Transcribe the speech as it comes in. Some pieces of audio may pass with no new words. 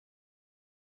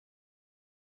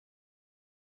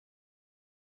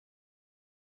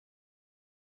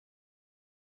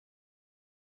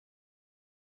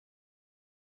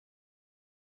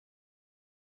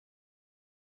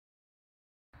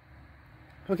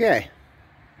Okay,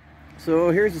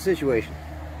 so here's the situation.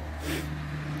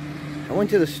 I went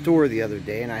to the store the other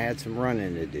day and I had some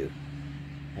running to do.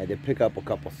 I had to pick up a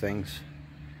couple things.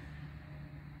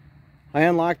 I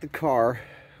unlocked the car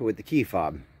with the key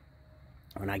fob.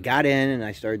 When I got in and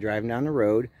I started driving down the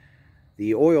road,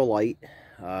 the oil light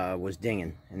was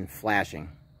dinging and flashing.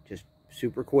 Just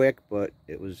super quick, but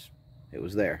it was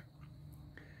there.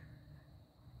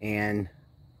 And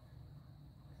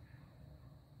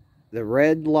the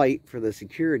red light for the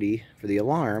security, for the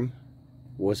alarm,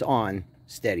 was on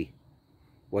steady.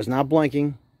 Was not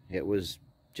blinking, it was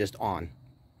just on.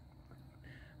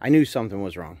 I knew something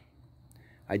was wrong.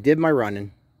 I did my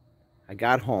running. I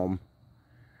got home.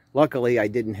 Luckily, I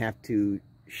didn't have to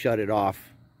shut it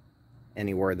off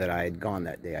anywhere that I had gone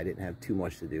that day. I didn't have too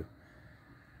much to do.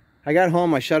 I got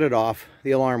home, I shut it off,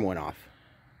 the alarm went off.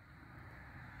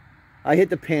 I hit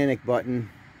the panic button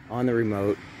on the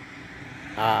remote.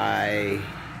 I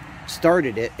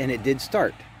started it and it did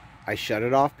start. I shut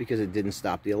it off because it didn't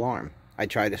stop the alarm. I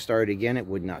tried to start it again, it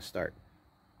would not start.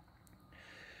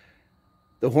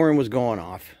 The horn was going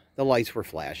off. The lights were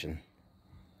flashing.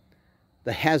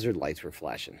 The hazard lights were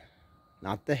flashing,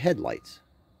 not the headlights,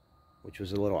 which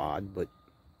was a little odd, but...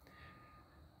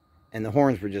 And the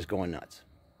horns were just going nuts.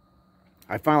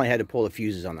 I finally had to pull the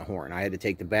fuses on the horn. I had to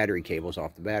take the battery cables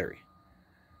off the battery.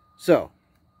 So,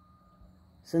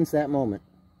 since that moment,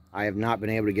 I have not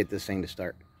been able to get this thing to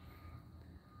start.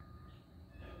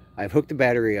 I've hooked the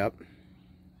battery up,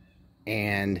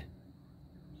 and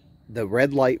the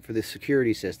red light for the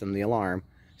security system, the alarm,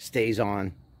 stays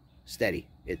on steady.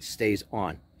 It stays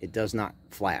on. It does not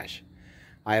flash.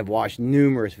 I have watched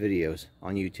numerous videos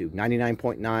on YouTube.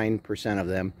 99.9% of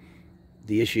them,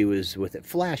 the issue is with it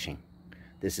flashing.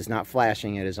 This is not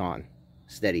flashing, it is on.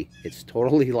 Steady. It's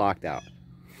totally locked out.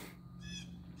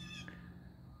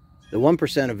 The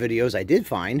 1% of videos I did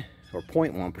find, or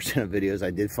 0.1% of videos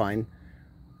I did find,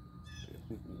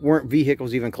 weren't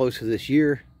vehicles even close to this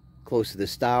year, close to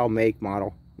this style, make,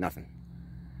 model, nothing.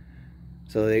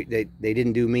 So they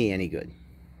didn't do me any good.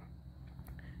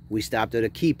 We stopped at a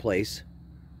key place.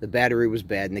 The battery was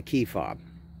bad in the key fob.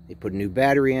 They put a new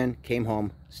battery in, came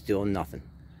home, still nothing.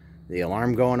 The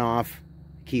alarm going off,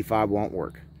 key fob won't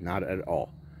work, not at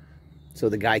all. So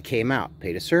the guy came out,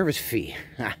 paid a service fee.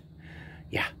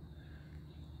 Yeah.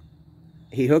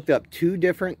 He hooked up 2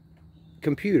 different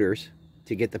computers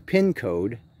to get the PIN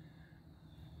code,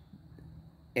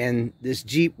 and this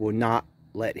Jeep will not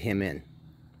let him in.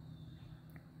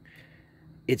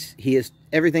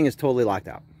 Everything is totally locked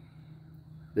out.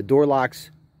 The door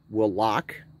locks will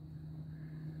lock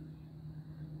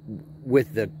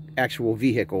with the actual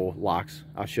vehicle locks.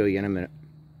 I'll show you in a minute.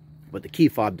 But the key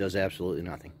fob does absolutely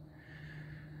nothing.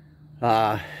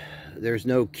 There's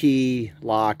no key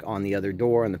lock on the other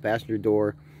door, on the passenger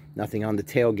door. Nothing on the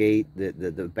tailgate,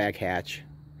 the back hatch,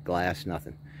 glass,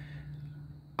 nothing.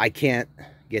 I can't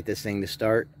get this thing to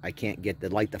start. I can't get the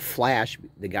light to flash.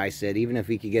 The guy said even if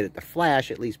he could get it to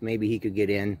flash, at least maybe he could get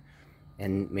in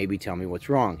and maybe tell me what's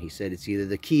wrong. He said it's either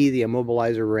the key, the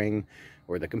immobilizer ring,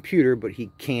 or the computer, but he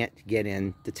can't get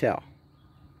in to tell.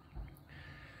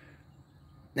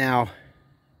 Now,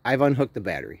 I've unhooked the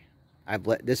battery.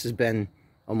 This has been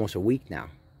almost a week now.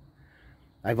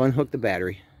 I've unhooked the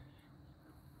battery.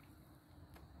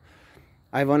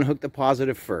 I've unhooked the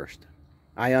positive first.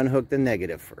 I unhooked the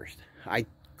negative first. I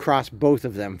crossed both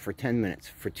of them for 10 minutes,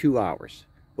 for 2 hours,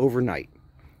 overnight.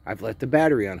 I've left the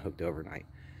battery unhooked overnight.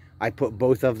 I put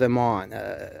both of them on.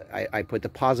 I put the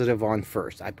positive on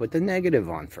first. I put the negative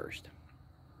on first.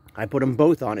 I put them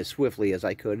both on as swiftly as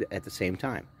I could at the same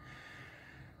time.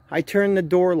 I turned the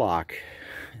door lock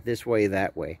this way,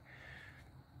 that way.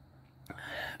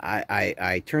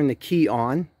 I turned the key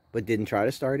on, but didn't try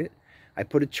to start it. I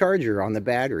put a charger on the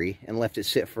battery and left it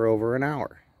sit for over an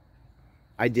hour.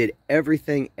 I did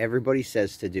everything everybody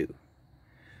says to do.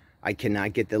 I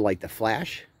cannot get the light to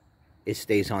flash. It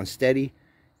stays on steady,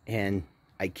 and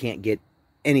I can't get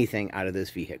anything out of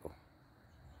this vehicle.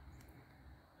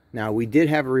 Now, we did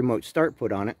have a remote start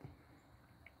put on it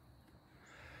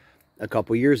a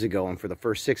couple years ago, and for the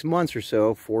first 6 months or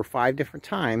so, 4 or 5 different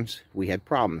times, we had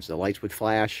problems. The lights would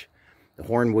flash, the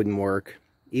horn wouldn't work.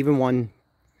 Even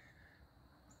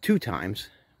 2 times,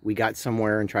 we got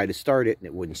somewhere and tried to start it, and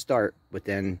it wouldn't start, but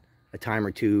then a time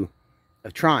or 2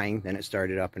 of trying, then it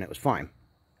started up and it was fine.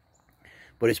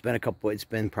 But it's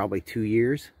been probably 2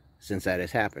 years since that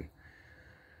has happened.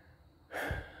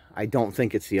 I don't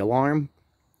think it's the alarm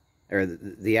or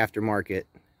the aftermarket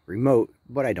remote,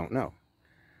 but I don't know.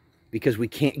 Because we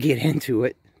can't get into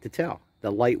it to tell.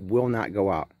 The light will not go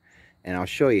out. And I'll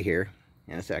show you here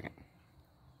in a second.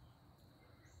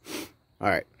 All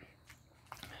right.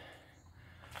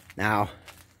 Now,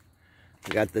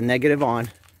 we got the negative on.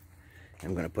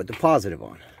 I'm going to put the positive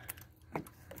on.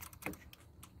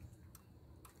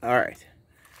 All right.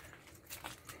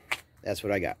 That's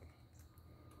what I got.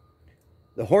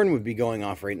 The horn would be going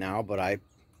off right now, but I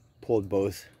pulled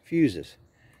both fuses.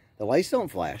 The lights don't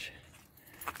flash,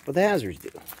 but the hazards do.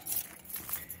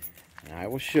 And I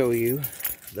will show you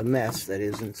the mess that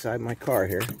is inside my car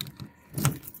here.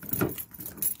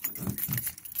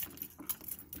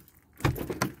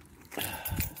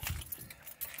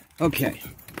 Okay,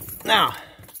 now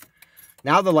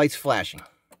the light's flashing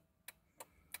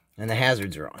and the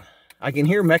hazards are on. I can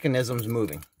hear mechanisms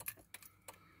moving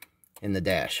in the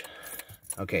dash.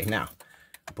 Okay, now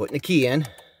I'm putting the key in,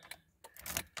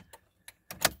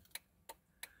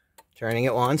 turning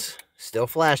it once, still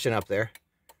flashing up there.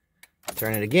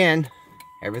 Turn it again,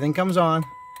 everything comes on.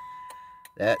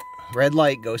 That red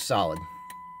light goes solid,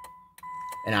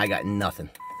 and I got nothing.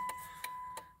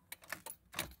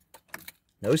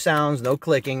 No sounds, no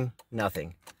clicking,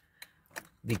 nothing.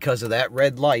 Because of that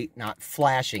red light not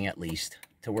flashing, at least,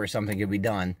 to where something could be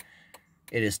done,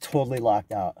 it is totally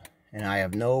locked out. And I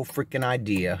have no freaking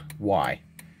idea why.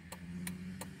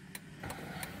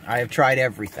 I have tried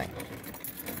everything.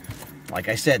 Like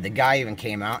I said, the guy even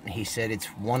came out and he said it's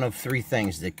one of three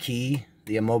things: the key,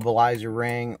 the immobilizer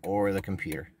ring, or the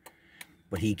computer.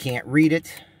 But he can't read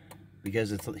it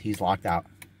because he's locked out.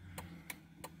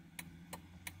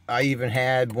 I even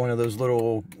had one of those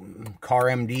little car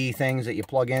MD things that you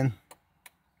plug in.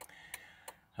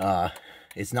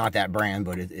 It's not that brand,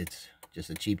 but it's just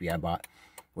a cheapie I bought,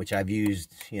 which I've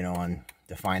used, you know,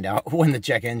 to find out when the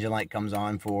check engine light comes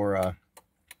on for an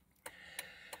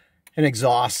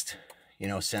exhaust, you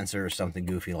know, sensor or something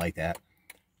goofy like that.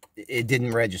 It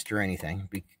didn't register anything.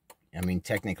 I mean,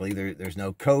 technically, there's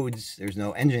no codes, there's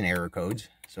no engine error codes,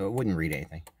 so it wouldn't read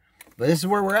anything. But this is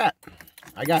where we're at.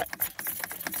 I got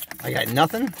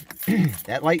nothing.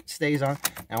 That light stays on.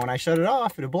 Now when I shut it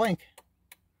off, it'll blink.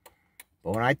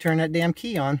 But when I turn that damn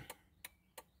key on,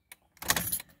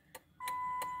 it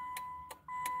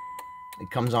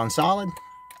comes on solid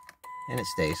and it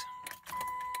stays.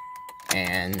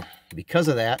 And because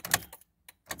of that,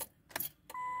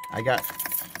 I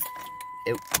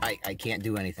can't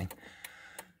do anything.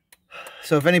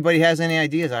 So if anybody has any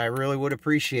ideas, I really would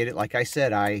appreciate it. Like I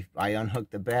said, I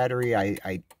unhooked the battery.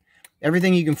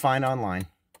 Everything you can find online,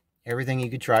 everything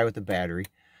you could try with the battery,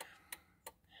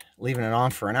 leaving it on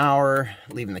for an hour,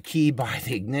 leaving the key by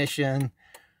the ignition.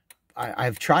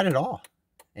 I've tried it all,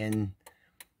 and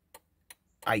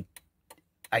I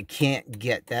can't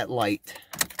get that light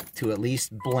to at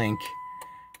least blink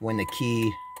when the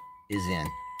key is in,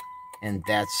 and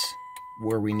that's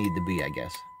where we need to be, I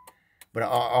guess. But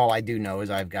all I do know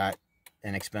is I've got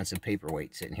an expensive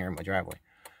paperweight sitting here in my driveway.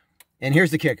 And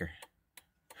here's the kicker.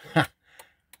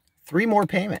 3 more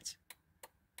payments.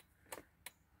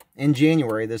 In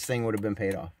January, this thing would have been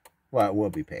paid off. Well, it will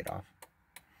be paid off.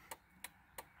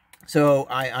 So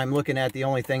I'm looking at, the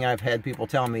only thing I've had people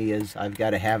tell me is I've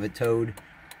got to have it towed,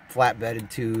 flatbedded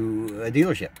to a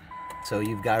dealership. So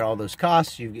you've got all those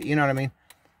costs. You know what I mean?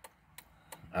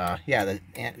 Yeah,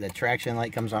 the traction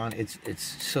light comes on.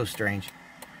 It's so strange.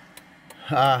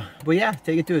 But yeah,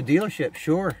 take it to a dealership.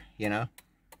 Sure, you know,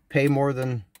 pay more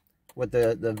than what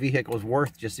the vehicle's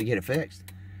worth just to get it fixed,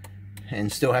 and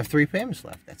still have 3 payments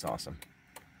left. That's awesome.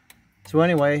 So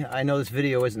anyway, I know this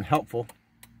video isn't helpful,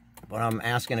 but I'm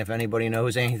asking if anybody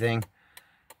knows anything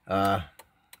to,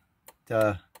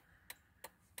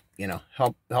 you know,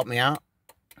 help me out.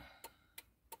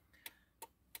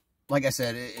 Like I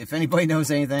said, if anybody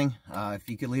knows anything, if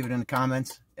you could leave it in the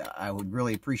comments, I would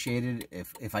really appreciate it.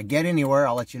 If I get anywhere,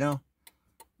 I'll let you know.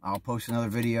 I'll post another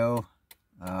video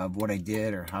of what I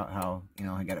did, or how you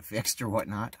know, I got it fixed or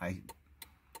whatnot. I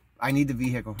need the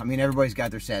vehicle. I mean, everybody's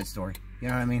got their sad story. You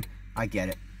know what I mean? I get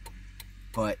it.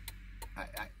 But,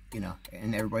 you know,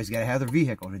 and everybody's got to have their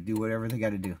vehicle to do whatever they got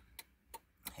to do.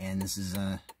 And this is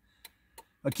a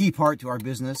key part to our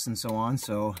business and so on.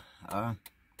 So,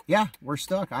 yeah, we're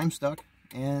stuck. I'm stuck.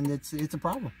 And it's a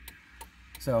problem.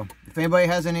 So, if anybody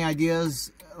has any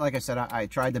ideas, like I said, I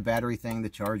tried the battery thing, the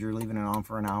charger, leaving it on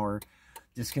for an hour.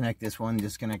 Disconnect this one,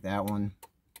 disconnect that one.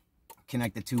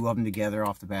 Connect the 2 of them together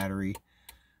off the battery.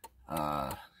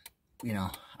 You know,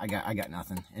 I got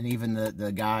nothing. And even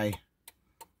the guy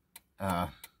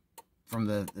from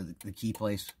the key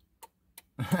place,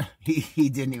 he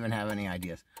didn't even have any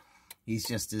ideas. He's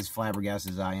just as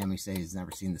flabbergasted as I am. He says he's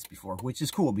never seen this before, which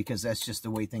is cool because that's just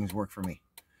the way things work for me.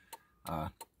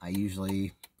 I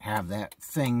usually have that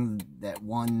thing, that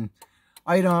one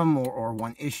item or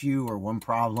one issue or one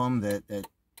problem that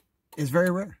is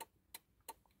very rare.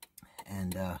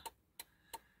 And,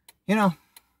 you know,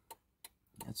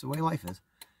 that's the way life is.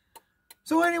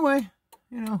 So anyway,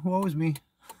 you know, woe is me.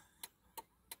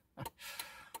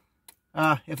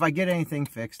 If I get anything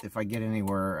fixed, if I get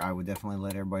anywhere, I would definitely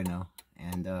let everybody know.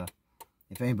 And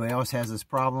if anybody else has this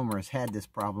problem or has had this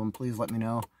problem, please let me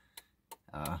know.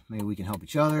 Maybe we can help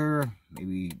each other.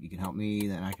 Maybe you can help me,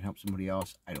 then I can help somebody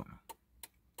else. I don't know.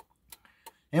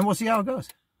 And we'll see how it goes.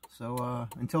 So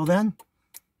until then,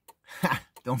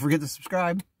 don't forget to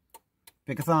subscribe,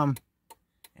 pick a thumb,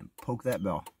 and poke that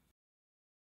bell.